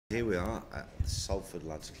Here we are at the Salford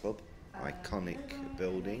Lads Club, iconic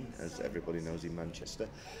building as everybody knows in Manchester,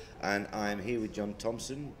 and I'm here with John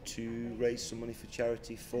Thompson to raise some money for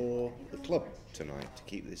charity for the club tonight to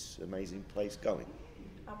keep this amazing place going.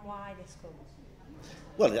 And why this club?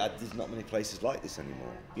 Well, there's not many places like this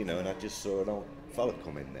anymore, you know, and I just saw an old fella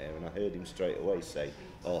come in there and I heard him straight away say,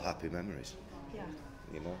 "All happy memories." Yeah.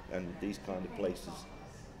 You know, and these kind of places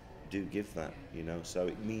do give that, you know, so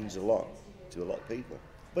it means a lot to a lot of people.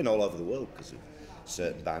 Been all over the world because of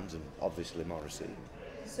certain bands and obviously Morrissey.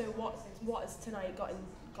 So what has tonight got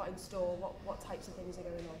in store? What types of things are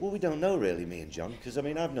going on? Well, we don't know really, me and John, because I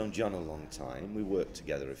mean I've known John a long time. We worked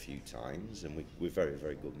together a few times and we're very,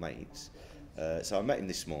 very good mates. So I met him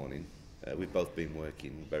this morning. We've both been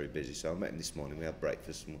working very busy, so I met him this morning. We had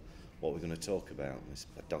breakfast and what we're going to talk about. And I said,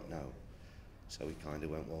 I don't know. So we kind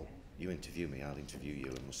of went, well, you interview me, I'll interview you,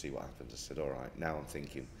 and we'll see what happens. I said, all right. Now I'm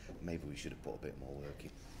thinking maybe we should have put a bit more work in.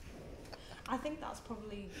 I think that's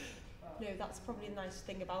probably the nice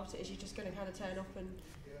thing about it is you're just going to kind of turn up and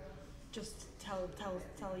just tell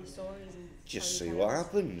your stories and just see what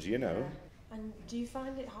happens, you know. Yeah. And do you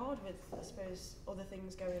find it hard with, I suppose, other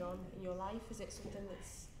things going on in your life? Is it something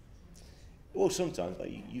that's... Well, sometimes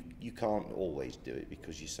like, you can't always do it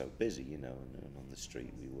because you're so busy, you know, and on the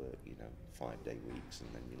street we work, you know, 5-day weeks, and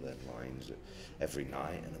then you learn lines every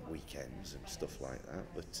night and at weekends and stuff like that.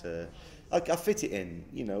 But I fit it in,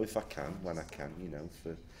 you know, if I can, when I can, you know,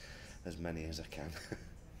 for as many as I can.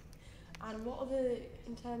 And what are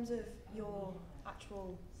in terms of your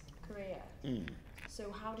actual career,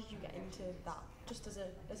 so how did you get into that, just as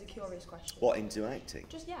a curious question? What, into acting?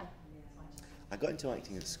 Just, yeah. I got into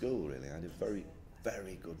acting at school, really. I had a very,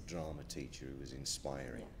 very good drama teacher who was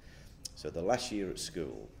inspiring. Yeah. So the last year at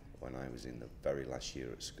school, when I was in the very last year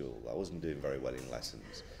at school, I wasn't doing very well in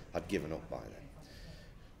lessons. I'd given up by then.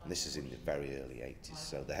 And this is in the very early 80s.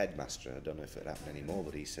 So the headmaster, I don't know if it happened anymore,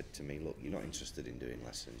 but he said to me, look, you're not interested in doing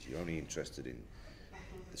lessons. You're only interested in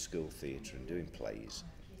the school theatre and doing plays,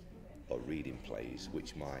 or reading plays,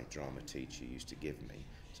 which my drama teacher used to give me.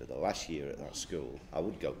 So the last year at that school, I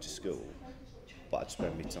would go to school, but I'd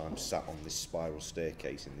spend my time sat on this spiral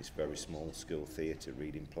staircase in this very small school theatre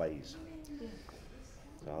reading plays. Yeah.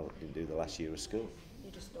 So I didn't do the last year of school.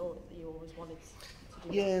 You just thought that you always wanted to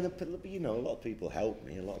do that? Yeah, you know, a lot of people helped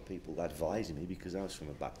me, a lot of people advised me because I was from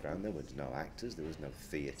a background, there was no actors, there was no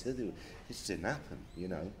theatre, it just didn't happen, you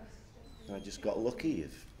know. And I just got lucky,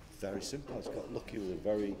 very simple, I just got lucky with a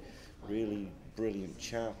very, really brilliant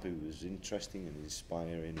chap who was interesting and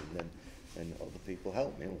inspiring, and other people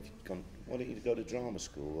helped me. Why don't you go to drama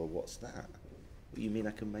school? Or what's that? What, you mean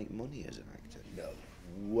I can make money as an actor? No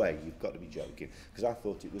way, you've got to be joking. Because I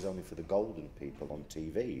thought it was only for the golden people on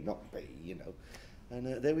TV, not me, you know.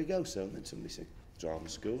 And there we go. So then somebody said drama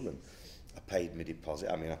school, and I paid my deposit.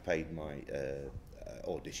 I mean, I paid my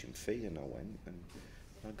audition fee, and I went and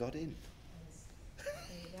I got in.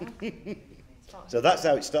 So that's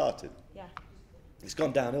how it started. Yeah. It's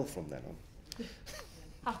gone downhill from then on.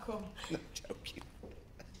 How come? No, joking.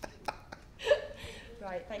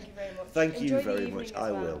 Right, thank you very much. Thank Enjoy you very the much. evening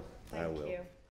as well. I will. Thank you.